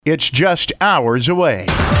It's just hours away.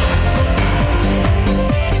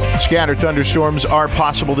 Scattered thunderstorms are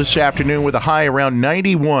possible this afternoon with a high around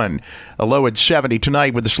 91, a low at 70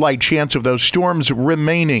 tonight with a slight chance of those storms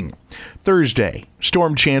remaining. Thursday,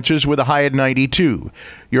 storm chances with a high at 92.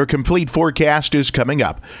 Your complete forecast is coming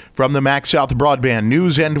up. From the MaxSouth Broadband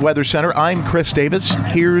News and Weather Center, I'm Chris Davis.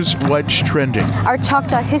 Here's what's trending. Our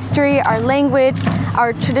Choctaw history, our language,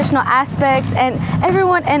 our traditional aspects, and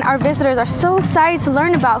everyone and our visitors are so excited to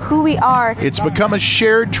learn about who we are. It's become a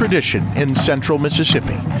shared tradition in central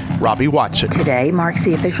Mississippi. Robbie Watson. Today marks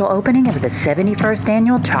the official opening of the 71st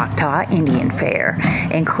Annual Choctaw Indian Fair.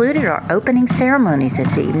 Included are opening ceremonies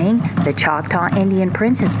this evening, the Choctaw Indian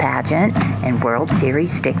Princess Pageant, and World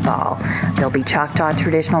Series Stickball. There'll be Choctaw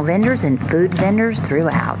traditional vendors and food vendors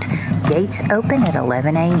throughout. Gates open at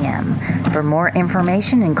 11 a.m. For more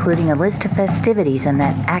information, including a list of festivities and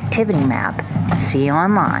that activity map, see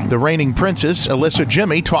online. The reigning princess, Alyssa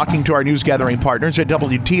Jimmy, talking to our news gathering partners at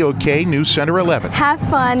WTOK News Center 11. Have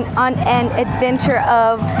fun on an adventure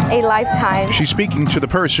of a lifetime. She's speaking to the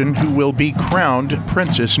person who will be crowned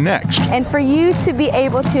princess next. And for you to be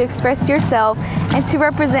able to express yourself and to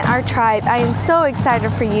represent our tribe, I am so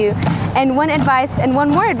excited for you. And one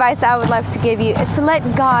more advice I would love to give you is to let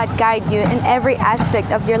God guide you in every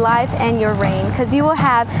aspect of your life and your reign, because you will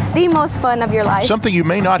have the most fun of your life. Something you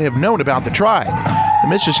may not have known about the tribe. The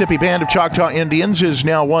Mississippi Band of Choctaw Indians is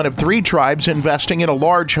now one of 3 tribes investing in a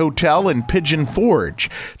large hotel in Pigeon Forge.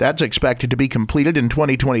 That's expected to be completed in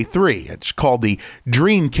 2023. It's called the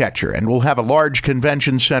Dreamcatcher and will have a large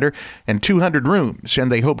convention center and 200 rooms,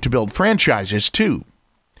 and they hope to build franchises too.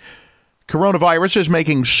 Coronavirus is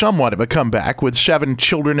making somewhat of a comeback, with 7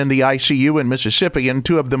 children in the ICU in Mississippi and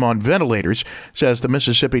 2 of them on ventilators, says the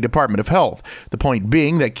Mississippi Department of Health. The point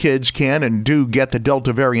being that kids can and do get the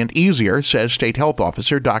Delta variant easier, says State Health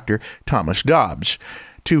Officer Dr. Thomas Dobbs.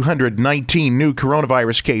 219 new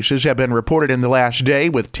coronavirus cases have been reported in the last day,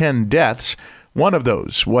 with 10 deaths. One of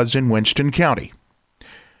those was in Winston County.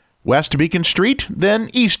 West Beacon Street, then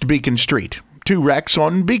East Beacon Street. 2 wrecks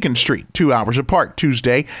on Beacon Street, 2 hours apart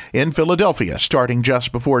Tuesday in Philadelphia, starting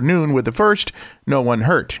just before noon with the first. No one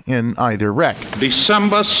hurt in either wreck.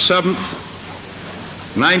 December 7th,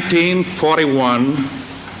 1941,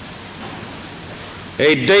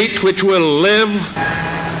 a date which will live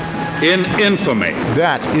in infamy.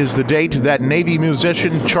 That is the date that Navy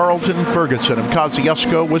musician Charlton Ferguson of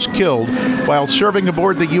Kosciuszko was killed while serving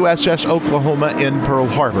aboard the USS Oklahoma in Pearl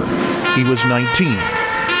Harbor. He was 19.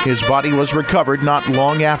 His body was recovered not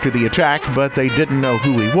long after the attack, but they didn't know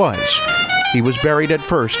who he was. He was buried at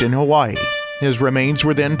first in Hawaii. His remains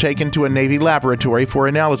were then taken to a Navy laboratory for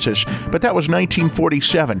analysis, but that was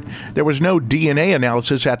 1947. There was no DNA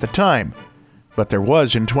analysis at the time, but there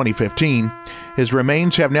was in 2015. His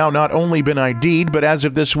remains have now not only been ID'd, but as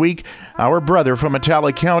of this week, our brother from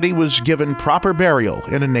Atala County was given proper burial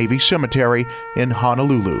in a Navy cemetery in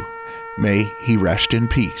Honolulu. May he rest in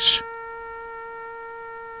peace.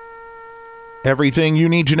 Everything you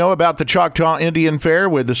need to know about the Choctaw Indian Fair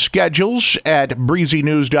with the schedules at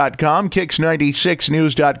breezynews.com,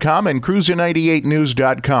 kicks96news.com, and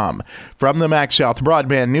cruiser98news.com. From the MaxSouth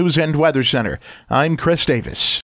Broadband News and Weather Center, I'm Chris Davis.